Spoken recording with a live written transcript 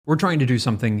We're trying to do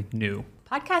something new.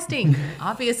 Podcasting,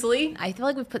 obviously. I feel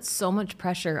like we've put so much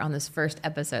pressure on this first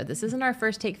episode. This isn't our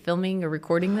first take filming or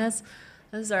recording this.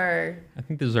 This is our... I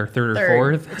think this is our third or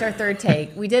fourth. It's our third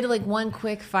take. We did like one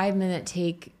quick 5-minute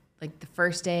take like the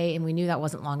first day, and we knew that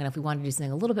wasn't long enough. We wanted to do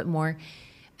something a little bit more.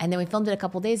 And then we filmed it a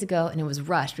couple days ago, and it was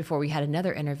rushed before we had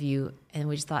another interview, and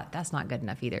we just thought, that's not good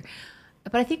enough either.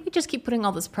 But I think we just keep putting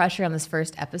all this pressure on this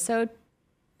first episode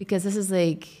because this is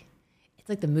like... It's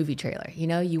like the movie trailer, you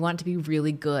know, you want it to be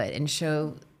really good and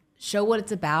show what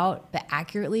it's about, but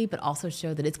accurately, but also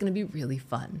show that it's going to be really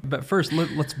fun. But first,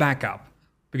 let's back up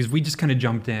because we just kind of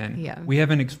jumped in. Yeah. We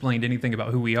haven't explained anything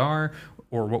about who we are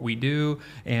or what we do.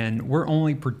 And we're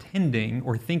only pretending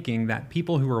or thinking that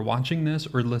people who are watching this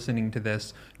or listening to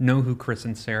this know who Chris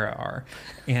and Sara are.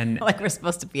 And like we're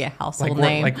supposed to be a household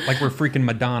name. Like we're freaking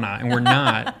Madonna, and we're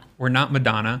not. We're not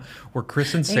Madonna. We're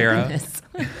Chris and Sara.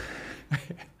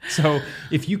 So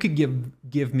if you could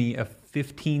give me a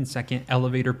 15-second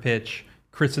elevator pitch,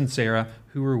 Chris and Sara,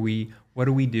 who are we? What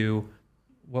do we do?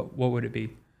 What would it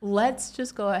be? Let's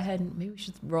just go ahead and maybe we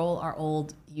should roll our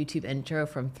old YouTube intro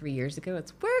from 3 years ago.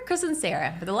 It's we're Chris and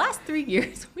Sara. For the last 3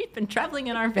 years, we've been traveling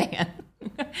in our van.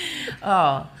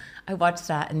 Oh, I watched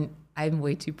that and I'm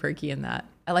way too perky in that.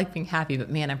 I like being happy,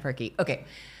 but man, I'm perky. Okay,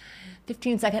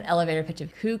 15-second elevator pitch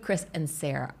of who Chris and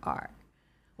Sara are.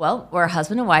 Well, we're a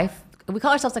husband and wife. We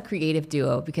call ourselves a creative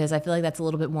duo because I feel like that's a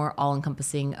little bit more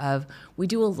all-encompassing of we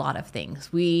do a lot of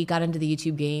things. We got into the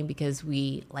YouTube game because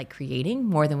we like creating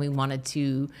more than we wanted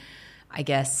to, I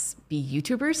guess, be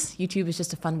YouTubers. YouTube is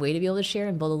just a fun way to be able to share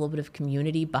and build a little bit of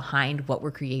community behind what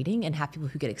we're creating and have people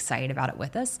who get excited about it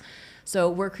with us. So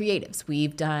we're creatives.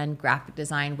 We've done graphic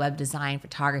design, web design,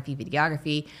 photography,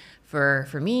 videography.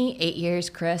 For me, 8 years,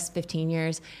 Chris, 15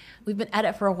 years. We've been at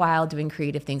it for a while doing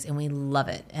creative things and we love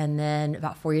it. And then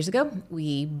about 4 years ago, 5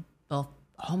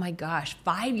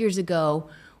 years ago,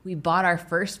 we bought our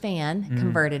first van,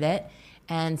 converted it.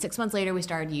 And 6 months later, we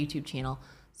started a YouTube channel.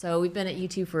 So we've been at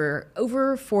YouTube for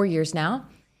over 4 years now.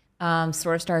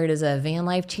 Sort of started as a van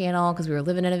life channel because we were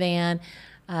living in a van.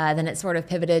 Then it sort of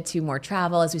pivoted to more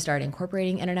travel as we started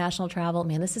incorporating international travel.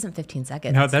 Man, this isn't 15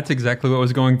 seconds. No, that's exactly what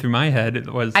was going through my head.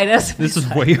 It was, I know. This is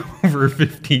way over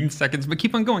 15 seconds, but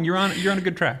keep on going. You're on a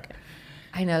good track.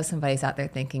 I know somebody's out there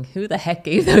thinking, who the heck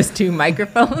gave those two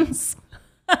microphones?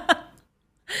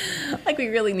 Like we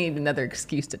really need another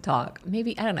excuse to talk.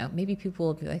 Maybe, I don't know, maybe people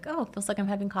will be like, oh, it feels like I'm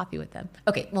having coffee with them.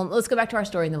 Okay, well, let's go back to our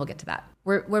story and then we'll get to that.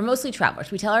 We're mostly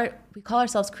travelers. We call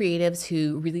ourselves creatives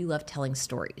who really love telling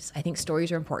stories. I think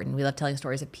stories are important. We love telling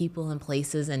stories of people and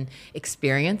places and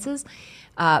experiences.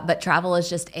 But travel is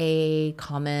just a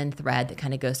common thread that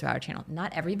kind of goes through our channel.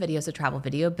 Not every video is a travel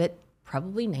video, but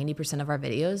probably 90% of our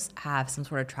videos have some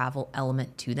sort of travel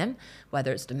element to them,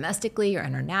 whether it's domestically or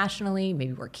internationally.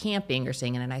 Maybe we're camping or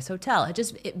staying in a nice hotel.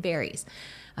 It varies.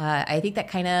 I think that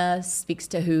kind of speaks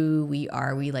to who we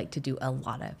are. We like to do a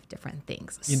lot of different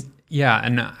things. Yeah,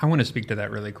 and I want to speak to that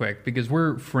really quick because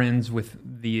we're friends with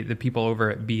the people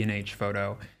over at B&H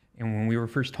Photo. And when we were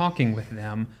first talking with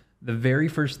them, the very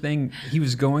first thing, he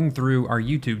was going through our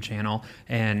YouTube channel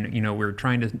and, we were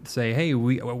trying to say, hey,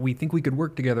 we think we could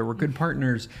work together. We're good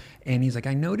partners. And he's like,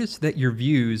 I noticed that your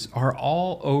views are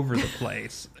all over the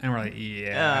place. And we're like,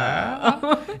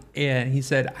 yeah. And he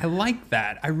said, I like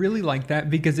that. I really like that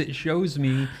because it shows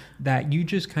me that you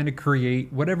just kind of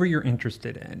create whatever you're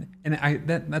interested in. And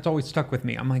that's always stuck with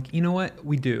me. I'm like, you know what?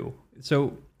 We do.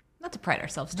 So not to pride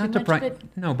ourselves too much.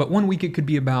 But 1 week it could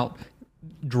be about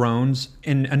drones,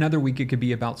 and another week it could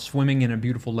be about swimming in a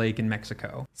beautiful lake in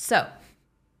Mexico. So,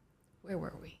 where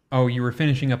were we? Oh, you were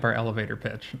finishing up our elevator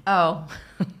pitch. Oh,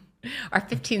 our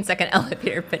 15-second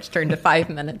elevator pitch turned to 5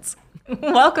 minutes.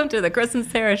 Welcome to the Chris and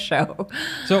Sara show.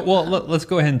 So, well, let's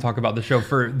go ahead and talk about the show.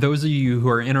 For those of you who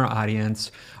are in our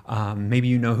audience, maybe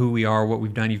you know who we are, what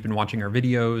we've done. You've been watching our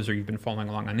videos, or you've been following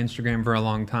along on Instagram for a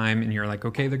long time, and you're like,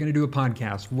 okay, they're going to do a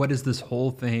podcast. What is this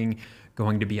whole thing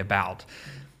going to be about?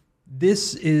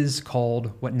 This is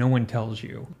called What No One Tells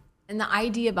You. And the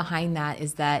idea behind that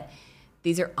is that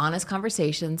these are honest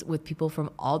conversations with people from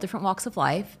all different walks of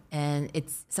life. And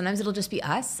sometimes it'll just be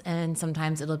us and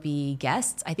sometimes it'll be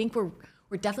guests. I think we're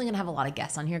definitely going to have a lot of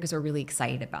guests on here because we're really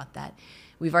excited about that.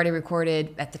 We've already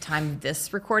recorded, at the time of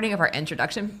this recording of our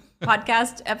introduction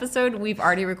podcast episode, we've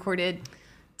already recorded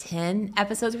 10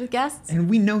 episodes with guests. And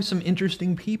we know some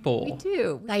interesting people. We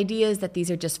do. The idea is that these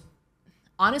are just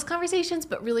honest conversations,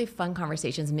 but really fun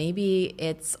conversations. Maybe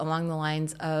it's along the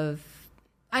lines of,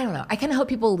 I don't know. I kind of hope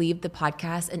people leave the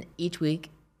podcast and each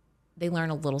week they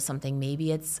learn a little something.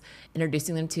 Maybe it's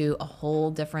introducing them to a whole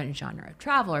different genre of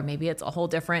travel, or maybe it's a whole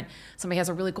different, somebody has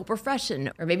a really cool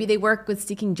profession, or maybe they work with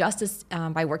seeking justice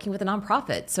by working with a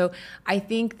nonprofit. So I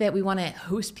think that we want to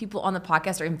host people on the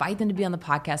podcast or invite them to be on the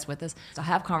podcast with us to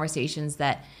have conversations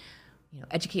that,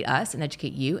 educate us and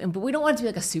educate you. But we don't want it to be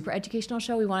like a super educational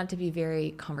show. We want it to be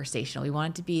very conversational. We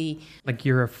want it to be like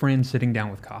you're a friend sitting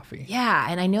down with coffee. Yeah.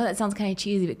 And I know that sounds kind of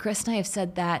cheesy, but Chris and I have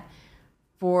said that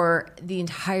for the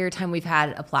entire time we've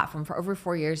had a platform for over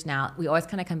 4 years now. We always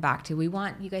kind of come back to, we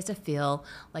want you guys to feel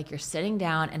like you're sitting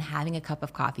down and having a cup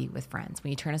of coffee with friends.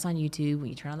 When you turn us on YouTube, when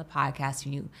you turn on the podcast,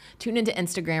 when you tune into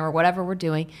Instagram or whatever we're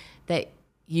doing, that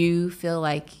you feel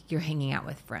like you're hanging out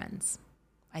with friends.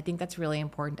 I think that's really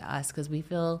important to us because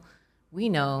we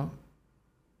know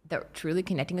that truly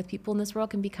connecting with people in this world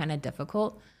can be kind of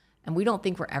difficult. And we don't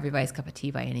think we're everybody's cup of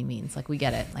tea by any means. Like, we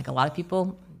get it. Like, a lot of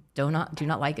people do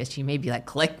not like us. You may be like,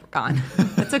 click, we're gone.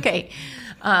 It's okay.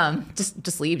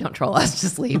 Just leave. Don't troll us.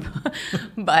 Just leave.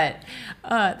 But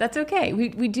that's okay.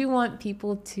 We do want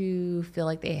people to feel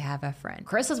like they have a friend.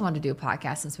 Chris has wanted to do a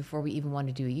podcast since before we even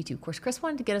wanted to do a YouTube. Of course, Chris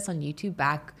wanted to get us on YouTube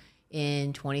back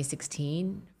in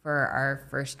 2016 for our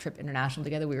first trip international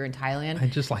together. We were in Thailand. I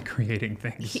just like creating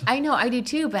things. I know, I do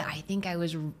too, but I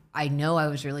know I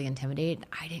was really intimidated.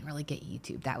 I didn't really get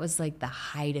YouTube. That was like the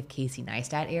height of Casey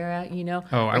Neistat era,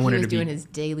 Oh, I wanted he was to doing his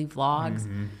daily vlogs.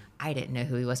 Mm-hmm. I didn't know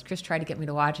who he was. Chris tried to get me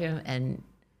to watch him, and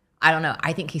I don't know.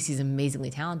 I think Casey's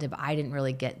amazingly talented, but I didn't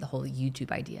really get the whole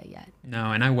YouTube idea yet.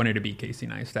 No, and I wanted to be Casey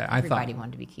Neistat. Everybody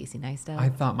wanted to be Casey Neistat. I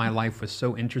thought my life was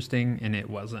so interesting, and it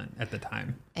wasn't at the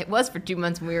time. It was for 2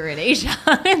 months when we were in Asia,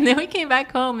 and then we came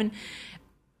back home, and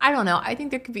I don't know. I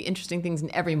think there could be interesting things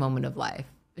in every moment of life.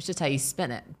 It's just how you spin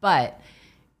it. But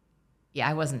yeah,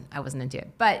 I wasn't into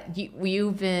it. But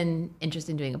you've been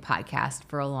interested in doing a podcast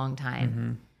for a long time.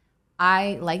 Mm-hmm.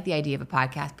 I like the idea of a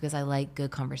podcast because I like good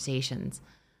conversations.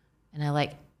 And I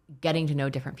like getting to know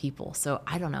different people. So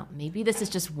I don't know. Maybe this is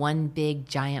just one big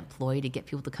giant ploy to get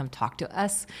people to come talk to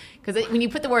us. Because when you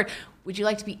put the word, would you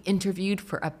like to be interviewed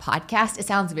for a podcast? It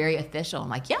sounds very official. I'm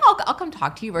like, yeah, I'll come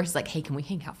talk to you. Versus like, hey, can we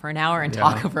hang out for an hour and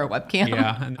talk over a webcam?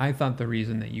 Yeah. And I thought the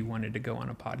reason that you wanted to go on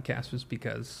a podcast was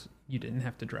because you didn't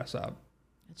have to dress up.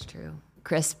 That's true.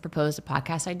 Chris proposed a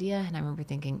podcast idea. And I remember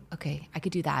thinking, okay, I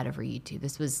could do that over YouTube.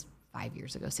 This was 5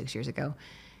 years ago, 6 years ago.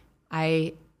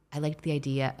 I liked the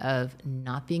idea of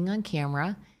not being on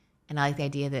camera, and I liked the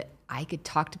idea that I could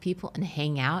talk to people and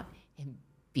hang out and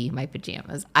be in my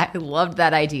pajamas. I loved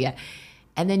that idea.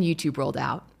 And then YouTube rolled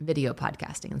out video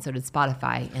podcasting, and so did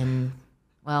Spotify. And,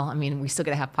 well, I mean, we still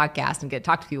get to have podcasts and get to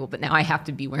talk to people, but now I have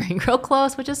to be wearing real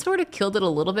clothes, which has sort of killed it a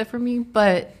little bit for me.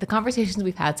 But the conversations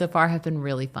we've had so far have been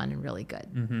really fun and really good.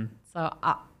 Mm-hmm. So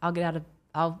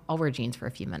I'll wear jeans for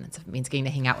a few minutes if it means getting to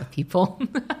hang out with people.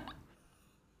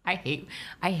 I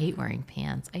hate wearing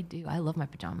pants. I do. I love my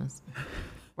pajamas.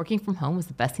 Working from home was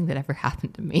the best thing that ever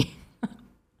happened to me.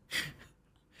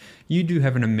 You do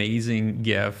have an amazing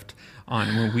gift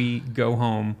on when we go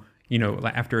home,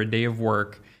 after a day of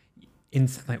work,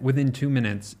 within 2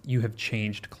 minutes, you have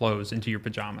changed clothes into your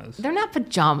pajamas. They're not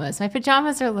pajamas. My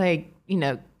pajamas are like,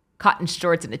 cotton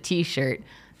shorts and a t-shirt.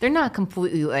 They're not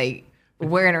completely like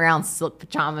wearing around silk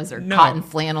pajamas or cotton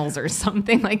flannels or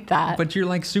something like that. But you're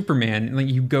like Superman. Like,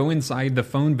 you go inside the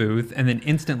phone booth and then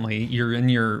instantly you're in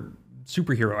your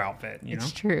superhero outfit.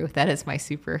 It's true. That is my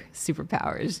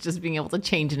superpower, is just being able to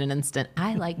change in an instant.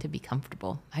 I like to be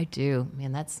comfortable. I do.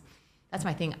 Man, that's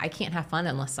my thing. I can't have fun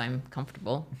unless I'm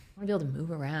comfortable. I want to be able to move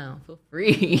around, feel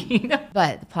free.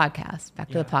 But the podcast, back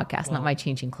to the podcast, not my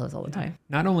changing clothes all the time.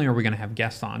 Not only are we going to have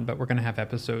guests on, but we're going to have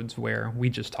episodes where we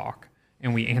just talk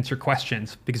and we answer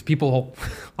questions because people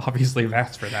obviously have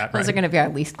asked for that. Those are going to be our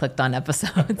least clicked on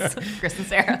episodes. Chris and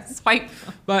Sara, swipe.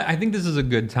 But I think this is a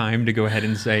good time to go ahead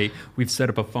and say we've set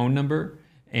up a phone number.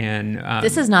 And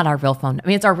this is not our real phone. I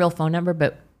mean, it's our real phone number,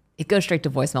 but it goes straight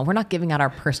to voicemail. We're not giving out our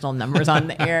personal numbers on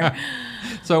the air.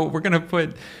 So we're going to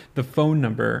put the phone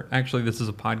number. Actually, this is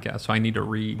a podcast, so I need to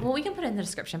read. Well, we can put it in the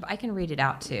description, but I can read it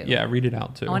out too. Yeah, read it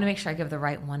out too. I want to make sure I give the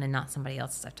right one and not somebody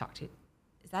else's I've talked to.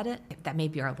 Is that it? That may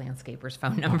be our landscaper's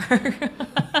phone number.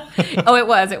 Oh, it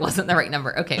was. It wasn't the right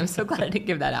number. Okay, I'm so glad I didn't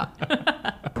give that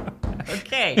out.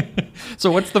 Okay.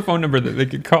 So what's the phone number that they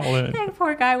could call in? That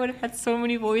poor guy would have had so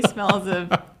many voicemails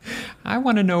of... I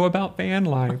want to know about van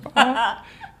life.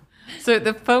 So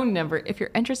the phone number, if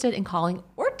you're interested in calling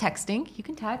or texting, you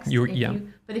can text.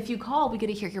 But if you call, we get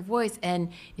to hear your voice.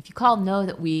 And if you call, know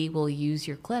that we will use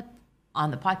your clip on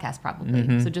the podcast probably.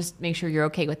 Mm-hmm. So just make sure you're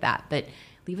okay with that. But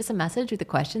leave us a message with a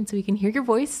question so we can hear your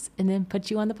voice and then put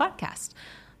you on the podcast.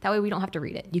 That way we don't have to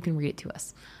read it. You can read it to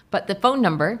us. But the phone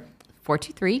number,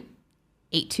 423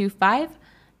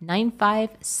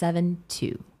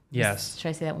 423-825-9572. Yes. Should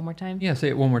I say that one more time? Yeah, say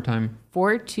it one more time.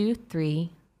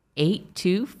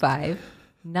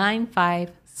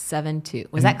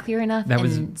 423-825-9572. Was that clear enough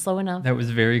and slow enough? That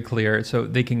was very clear. So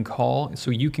they can call,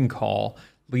 so you can call,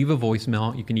 leave a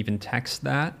voicemail. You can even text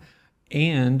that.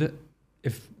 And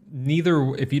if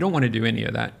you don't want to do any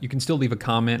of that, you can still leave a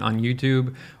comment on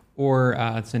YouTube or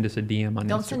send us a DM on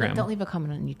Instagram. Don't leave a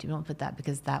comment on YouTube. Don't put that,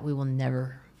 because that we will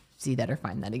never see that or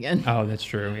find that again. Oh, that's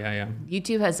true. Yeah.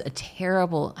 YouTube has a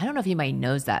terrible, I don't know if anybody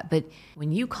knows that, but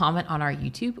when you comment on our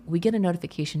YouTube, we get a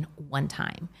notification one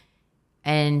time.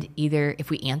 And either if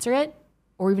we answer it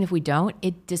or even if we don't,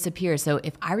 it disappears. So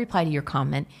if I reply to your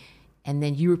comment and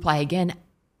then you reply again,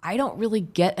 I don't really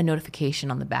get a notification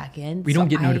on the back end. We don't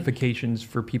get notifications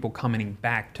for people commenting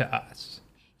back to us.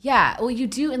 Yeah, well, you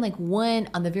do in like one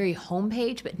on the very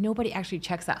homepage, but nobody actually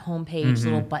checks that homepage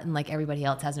little button like everybody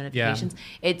else has notifications.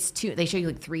 Yeah. It's they show you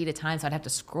like 3 at a time, so I'd have to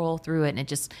scroll through it, and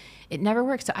it never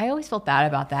works. So I always felt bad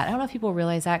about that. I don't know if people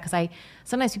realize that, because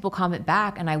sometimes people comment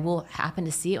back, and I will happen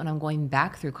to see it when I'm going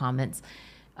back through comments,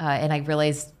 and I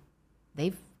realize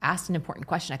they've asked an important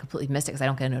question. I completely missed it because I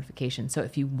don't get a notification. So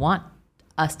if you want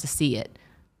us to see it,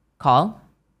 call,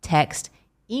 text,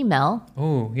 email.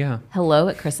 Oh, yeah.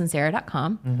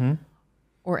 hello@chrisandsara.com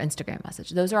or Instagram message.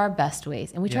 Those are our best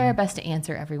ways. And we try our best to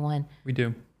answer everyone. We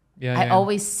do. Yeah. I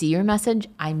always see your message.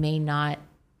 I may not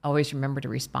always remember to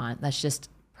respond. That's just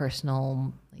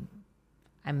personal.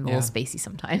 I'm a little spacey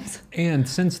sometimes. And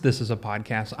since this is a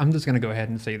podcast, I'm just going to go ahead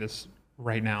and say this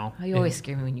right now. Oh, you always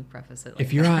scare me when you preface it.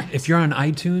 If you're on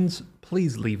iTunes,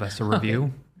 please leave us a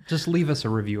review. Just leave us a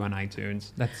review on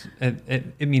iTunes.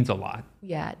 It means a lot.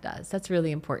 Yeah, it does. That's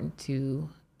really important to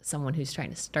someone who's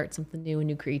trying to start something new, a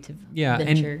new creative venture. Yeah,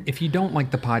 and if you don't like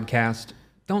the podcast,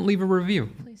 don't leave a review.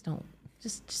 Please don't.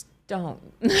 Just don't.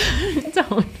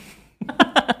 Don't.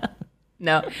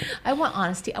 No, I want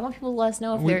honesty. I want people to let us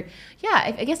know if they're.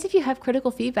 Yeah, I guess if you have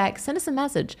critical feedback, send us a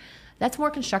message. That's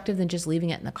more constructive than just leaving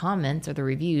it in the comments or the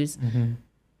reviews.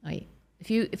 If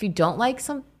you don't like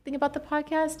something about the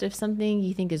podcast, if something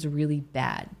you think is really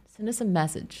bad, send us a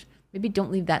message. Maybe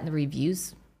don't leave that in the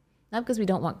reviews. Not because we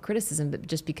don't want criticism, but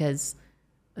just because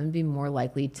I'm going to be more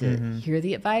likely to hear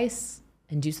the advice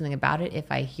and do something about it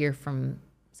if I hear from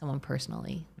someone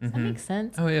personally. Does that make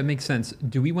sense? Oh, yeah, it makes sense.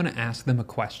 Do we want to ask them a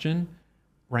question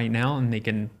right now, and they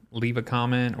can leave a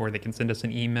comment, or they can send us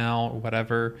an email or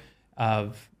whatever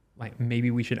of like,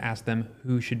 maybe we should ask them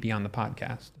who should be on the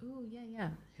podcast? Oh, yeah.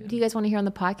 Who do you guys want to hear on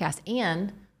the podcast?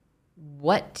 And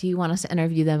what do you want us to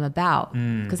interview them about?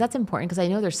 Because that's important, because I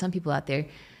know there's some people out there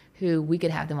who we could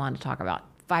have them on to talk about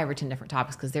 5 or 10 different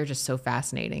topics because they're just so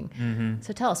fascinating.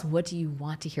 So tell us, what do you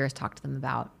want to hear us talk to them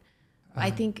about?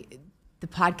 I think the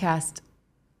podcast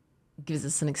gives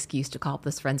us an excuse to call up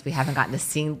those friends we haven't gotten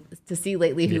to see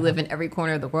lately who live in every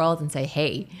corner of the world and say,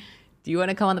 hey, do you want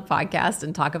to come on the podcast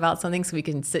and talk about something so we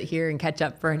can sit here and catch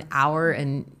up for an hour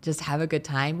and just have a good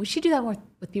time? We should do that more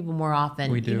with people more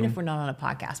often, even if we're not on a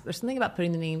podcast. But there's something about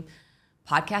putting the name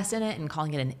podcast in it and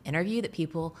calling it an interview that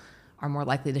people are more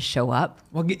likely to show up.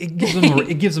 Well,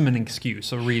 it gives them an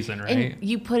excuse, a reason, right? And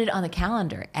you put it on the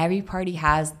calendar. Every party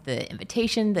has the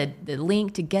invitation, the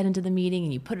link to get into the meeting,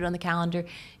 and you put it on the calendar.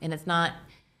 And it's not,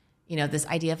 this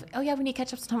idea of, oh yeah, we need to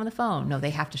catch up sometime on the phone. No, they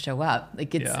have to show up.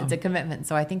 It's a commitment.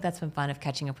 So I think that's been fun, of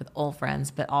catching up with old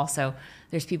friends, but also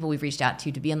there's people we've reached out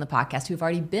to be on the podcast who've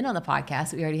already been on the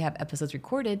podcast. We already have episodes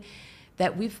recorded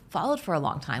that we've followed for a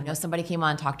long time. Somebody came on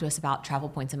and talked to us about travel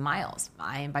points and miles.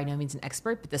 I am by no means an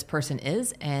expert, but this person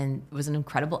is, and it was an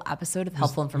incredible episode of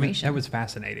helpful information. That was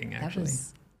fascinating, actually.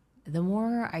 The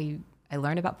more I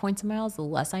learned about points and miles, the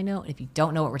less I know. And if you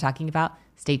don't know what we're talking about,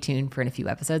 stay tuned for in a few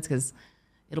episodes, because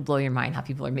it'll blow your mind how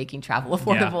people are making travel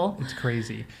affordable. Yeah, it's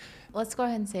crazy. Let's go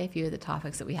ahead and say a few of the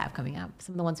topics that we have coming up.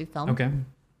 Some of the ones we filmed. Okay.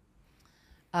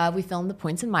 We filmed the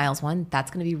points and miles one.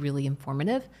 That's going to be really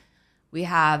informative. We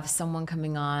have someone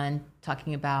coming on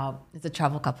talking about, it's a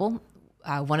travel couple.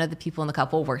 One of the people in the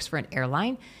couple works for an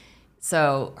airline.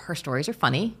 So her stories are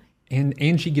funny.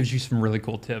 And she gives you some really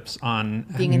cool tips on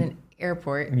being in an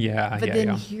airport. Yeah. But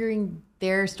then hearing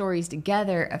their stories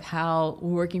together of how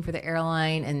working for the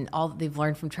airline and all that they've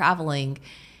learned from traveling,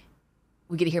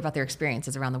 we get to hear about their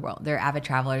experiences around the world. They're avid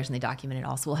travelers and they document it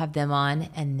all. So we'll have them on.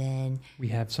 And then we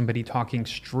have somebody talking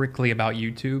strictly about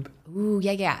YouTube. Ooh,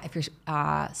 yeah. If you're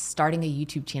starting a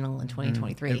YouTube channel in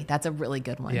 2023, that's a really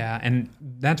good one. Yeah, and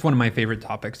that's one of my favorite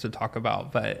topics to talk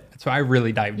about. But so I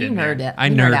really dived in there. I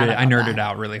nerded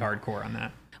out really hardcore on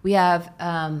that. We have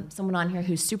someone on here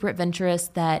who's super adventurous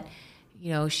that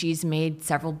she's made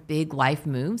several big life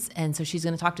moves. And so she's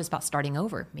going to talk to us about starting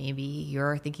over. Maybe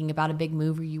you're thinking about a big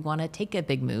move or you want to take a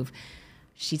big move.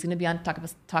 She's going to be on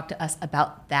to talk to us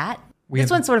about that.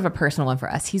 This one's sort of a personal one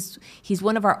for us. He's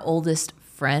one of our oldest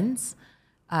friends.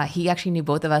 He actually knew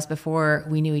both of us before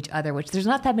we knew each other, which there's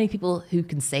not that many people who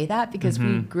can say that because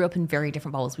we grew up in very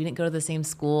different bubbles. We didn't go to the same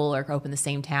school or grow up in the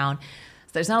same town.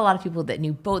 So there's not a lot of people that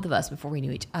knew both of us before we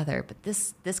knew each other. But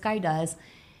this guy does.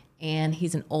 And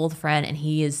he's an old friend, and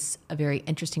he is a very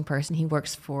interesting person. He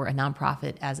works for a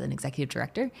nonprofit as an executive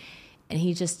director, and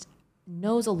he just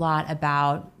knows a lot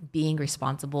about being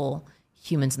responsible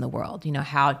humans in the world.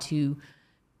 How to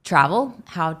travel,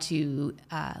 how to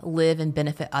live and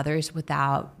benefit others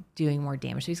without doing more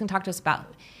damage. So he's going to talk to us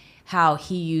about how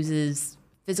he uses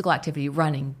physical activity,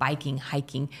 running, biking,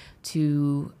 hiking,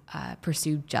 to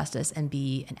pursue justice and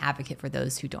be an advocate for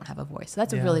those who don't have a voice. So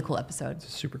that's a really cool episode.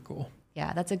 It's super cool.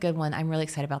 Yeah, that's a good one. I'm really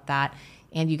excited about that.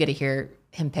 And you get to hear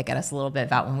him pick at us a little bit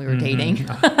about when we were dating.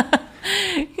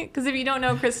 Because if you don't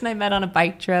know, Chris and I met on a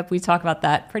bike trip. We talk about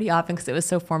that pretty often because it was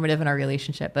so formative in our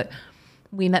relationship. But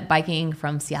we met biking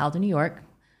from Seattle to New York.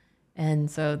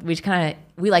 And so we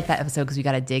like that episode because we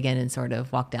got to dig in and sort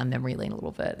of walk down memory lane a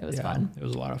little bit. It was fun. It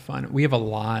was a lot of fun. We have a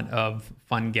lot of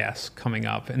fun guests coming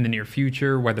up in the near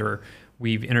future, whether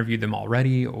we've interviewed them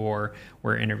already or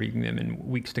we're interviewing them in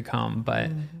weeks to come. But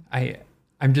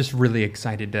I'm just really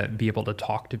excited to be able to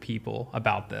talk to people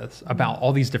about this, about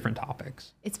all these different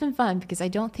topics. It's been fun because I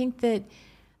don't think that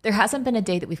there hasn't been a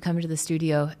day that we've come into the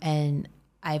studio and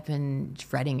I've been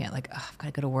dreading it, like, oh, I've got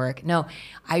to go to work. No,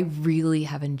 I really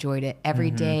have enjoyed it every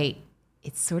day.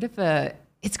 It's sort of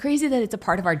it's crazy that it's a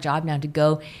part of our job now to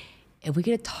go and we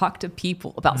get to talk to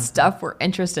people about stuff we're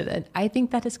interested in. I think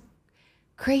that is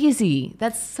crazy.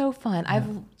 That's so fun. Yeah.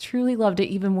 I've truly loved it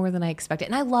even more than I expected.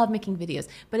 And I love making videos,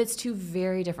 but it's two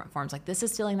very different forms. Like this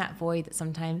is filling that void that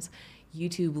sometimes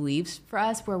YouTube leaves for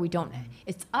us where we don't,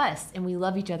 it's us and we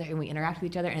love each other and we interact with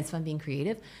each other and it's fun being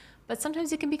creative. But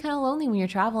sometimes it can be kind of lonely when you're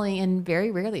traveling, and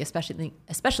very rarely,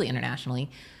 especially internationally,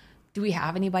 do we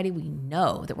have anybody we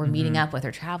know that we're meeting up with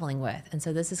or traveling with. And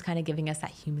so this is kind of giving us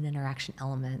that human interaction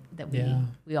element that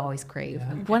we always crave.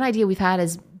 Yeah. One idea we've had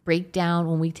is break down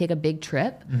when we take a big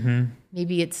trip.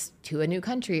 Maybe it's to a new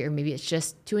country or maybe it's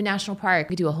just to a national park.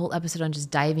 We do a whole episode on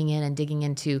just diving in and digging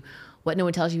into what no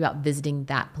one tells you about visiting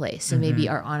that place. So maybe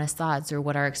our honest thoughts or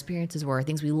what our experiences were,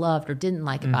 things we loved or didn't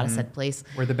like about a said place.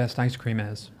 Where the best ice cream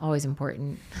is. Always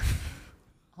important.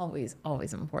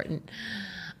 always important.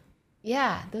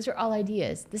 Yeah, those are all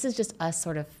ideas. This is just us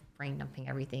sort of brain dumping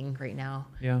everything right now.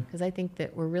 Yeah. Because I think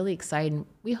that we're really excited.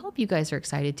 We hope you guys are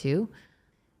excited too.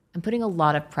 I'm putting a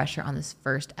lot of pressure on this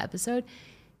first episode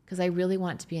because I really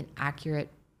want it to be an accurate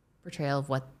portrayal of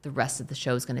what the rest of the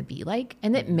show is going to be like.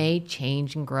 And it may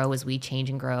change and grow as we change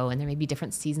and grow. And there may be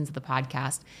different seasons of the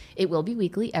podcast. It will be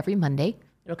weekly every Monday.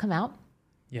 It'll come out.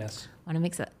 Yes. I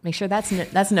want to make sure that's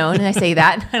known. And I say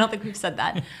that. I don't think we've said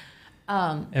that.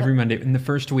 Every Monday. In the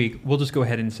first week, we'll just go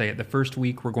ahead and say it. The first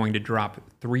week, we're going to drop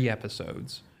 3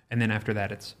 episodes. And then after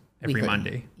that, it's every weekly.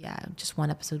 Monday. Yeah, just 1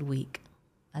 episode a week.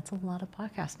 That's a lot of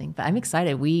podcasting. But I'm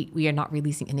excited. We are not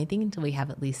releasing anything until we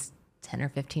have at least 10 or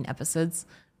 15 episodes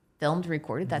filmed,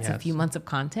 recorded. That's a few months of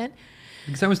content.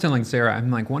 Because I was telling Sarah,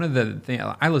 I'm like, one of the things,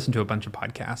 I listen to a bunch of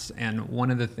podcasts, and one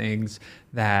of the things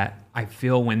that I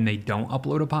feel when they don't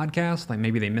upload a podcast, like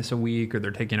maybe they miss a week or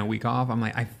they're taking a week off, I'm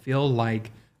like, I feel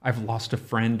like I've lost a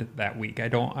friend that week.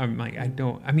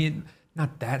 I mean,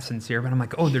 not that sincere, but I'm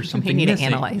like, oh, there's something missing. You need to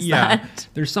analyze that.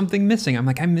 There's something missing. I'm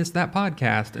like, I missed that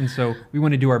podcast. And so we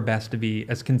want to do our best to be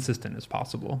as consistent as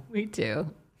possible. We do.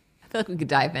 I feel like we could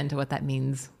dive into what that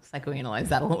means, psychoanalyze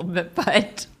that a little bit,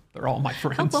 but they're all my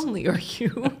friends. How lonely are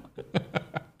you?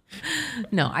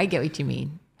 No, I get what you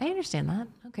mean. I understand that.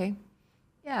 Okay.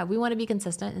 Yeah, we want to be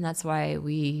consistent, and that's why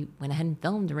we went ahead and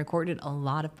filmed and recorded a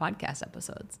lot of podcast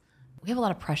episodes. We have a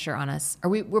lot of pressure on us, or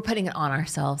we're putting it on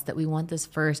ourselves that we want this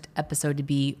first episode to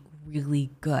be really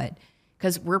good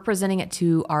because we're presenting it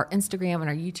to our Instagram and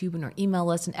our YouTube and our email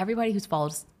list and everybody who's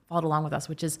followed along with us,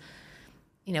 which is,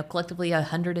 collectively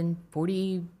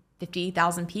 140,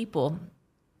 50,000 people.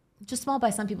 Just small by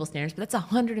some people's standards, but that's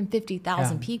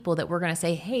 150,000 people that we're going to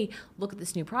say, hey, look at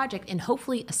this new project. And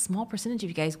hopefully a small percentage of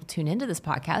you guys will tune into this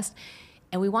podcast.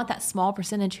 And we want that small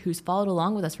percentage who's followed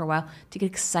along with us for a while to get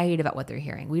excited about what they're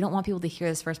hearing. We don't want people to hear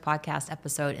this first podcast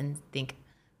episode and think,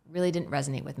 really didn't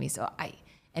resonate with me.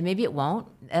 And maybe it won't.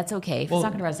 That's okay. If it's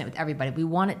not going to resonate with everybody, we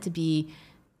want it to be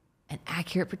an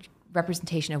accurate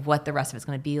representation of what the rest of it's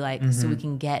going to be like so we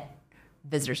can get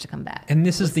visitors to come back. And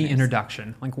this is the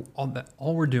introduction. Like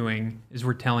all we're doing is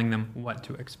we're telling them what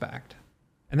to expect.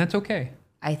 And that's okay.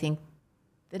 I think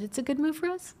that it's a good move for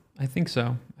us? I think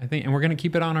so. And we're going to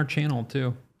keep it on our channel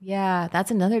too. Yeah,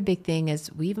 that's another big thing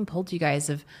is we even polled you guys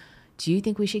do you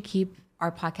think we should keep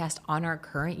our podcast on our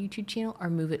current YouTube channel or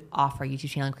move it off our YouTube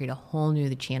channel and create a whole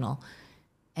new channel?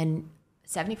 And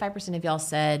 75% of y'all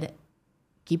said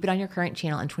keep it on your current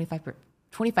channel, and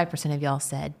 25% of y'all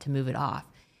said to move it off.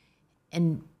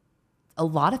 And a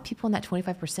lot of people in that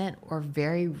 25% are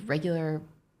very regular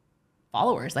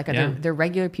followers. Like they're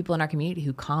regular people in our community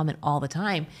who comment all the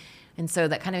time. And so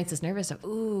that kind of makes us nervous of,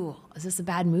 ooh, is this a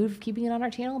bad move keeping it on our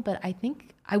channel? But I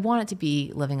think I want it to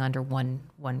be living under one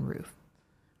roof.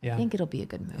 Yeah. I think it'll be a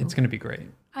good move. It's going to be great.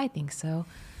 I think so.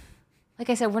 Like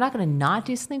I said, we're not going to not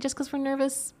do something just because we're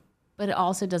nervous, but it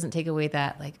also doesn't take away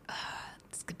that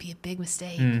this could be a big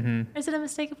mistake. Mm-hmm. Is it a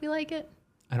mistake if we like it?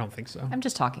 I don't think so. I'm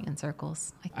just talking in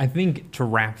circles. I think to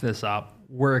wrap this up,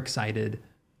 we're excited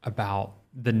about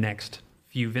the next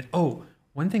few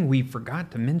one thing we forgot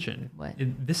to mention. What?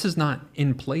 This is not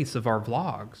in place of our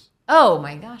vlogs. Oh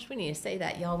my gosh, we need to say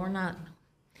that, y'all. We are not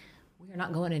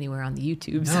going anywhere on the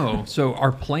YouTubes. No. So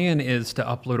our plan is to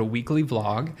upload a weekly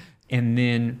vlog and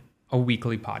then a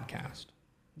weekly podcast.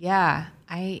 Yeah.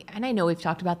 I know we've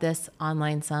talked about this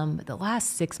online some, but the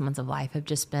last 6 months of life have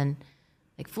just been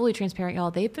fully transparent,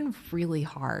 y'all. They've been really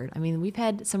hard. I mean, we've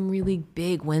had some really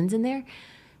big wins in there,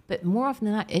 but more often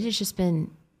than not, it has just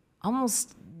been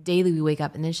almost daily we wake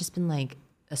up and it's just been like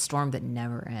a storm that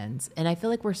never ends. And I feel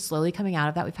like we're slowly coming out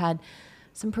of that. We've had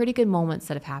some pretty good moments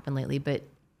that have happened lately, but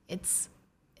it's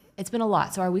been a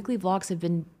lot. So our weekly vlogs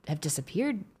have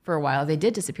disappeared for a while. They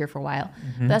did disappear for a while.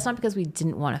 Mm-hmm. But that's not because we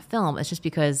didn't want to film. It's just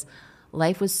because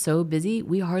life was so busy.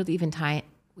 We hardly even had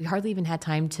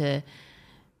time to,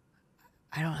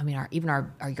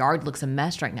 our yard looks a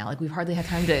mess right now. Like we've hardly had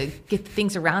time to get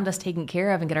things around us taken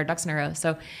care of and get our ducks in a row.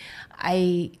 So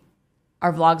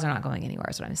our vlogs are not going anywhere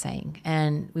is what I'm saying.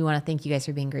 And we want to thank you guys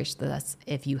for being gracious with us.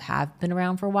 If you have been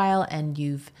around for a while and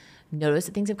you've noticed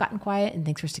that things have gotten quiet, and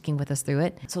thanks for sticking with us through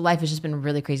it. So life has just been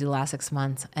really crazy the last 6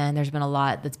 months, and there's been a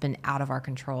lot that's been out of our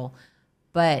control.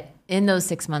 But in those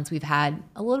 6 months, we've had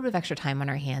a little bit of extra time on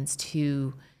our hands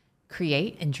to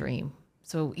create and dream.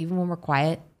 So even when we're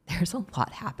quiet, there's a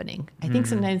lot happening. I think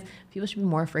sometimes people should be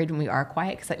more afraid when we are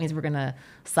quiet because that means we're going to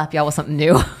slap y'all with something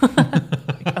new.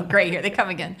 Oh, great. Here they come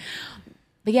again.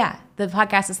 But yeah, the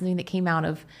podcast is something that came out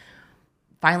of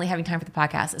finally having time for the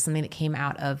podcast. Is something that came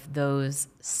out of those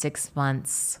 6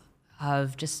 months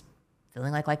of just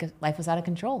feeling like life was out of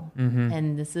control. Mm-hmm.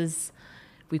 And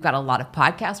we've got a lot of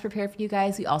podcasts prepared for you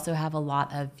guys. We also have a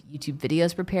lot of YouTube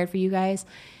videos prepared for you guys.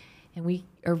 And we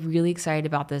are really excited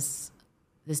about this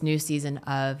new season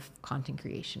of content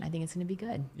creation. I think it's going to be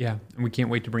good. Yeah, and we can't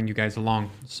wait to bring you guys along.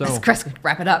 So, Chris,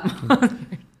 wrap it up.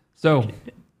 So,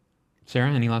 Sarah,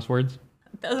 any last words?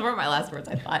 Those were my last words,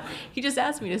 I thought. He just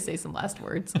asked me to say some last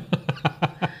words.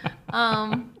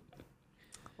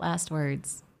 Last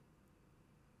words.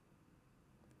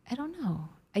 I don't know.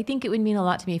 I think it would mean a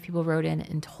lot to me if people wrote in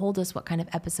and told us what kind of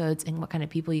episodes and what kind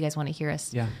of people you guys want to hear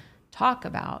us talk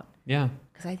about. Yeah.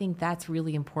 Because I think that's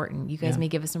really important. You guys may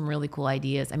give us some really cool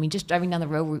ideas. I mean, just driving down the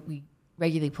road, we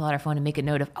regularly pull out our phone and make a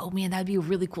note of, oh man, that'd be a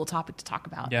really cool topic to talk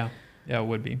about. Yeah. Yeah, it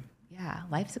would be. Yeah,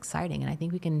 life's exciting, and I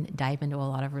think we can dive into a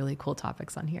lot of really cool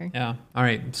topics on here. Yeah. All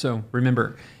right. So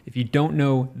remember, if you don't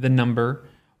know the number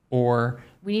or...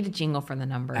 We need a jingle for the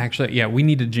number. Actually, yeah, we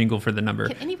need a jingle for the number.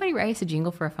 Can anybody write us a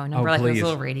jingle for a phone number? Oh, like please. those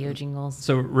little radio jingles.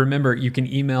 So remember, you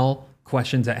can email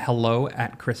questions at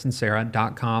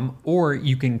hello@chrisandsara.com, or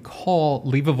you can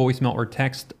leave a voicemail or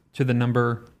text to the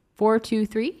number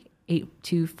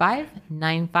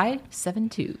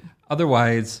 423-825-9572.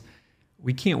 Otherwise...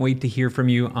 we can't wait to hear from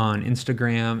you on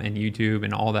Instagram and YouTube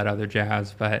and all that other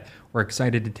jazz, but we're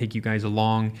excited to take you guys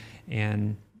along,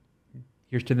 and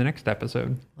here's to the next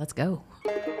episode. Let's go.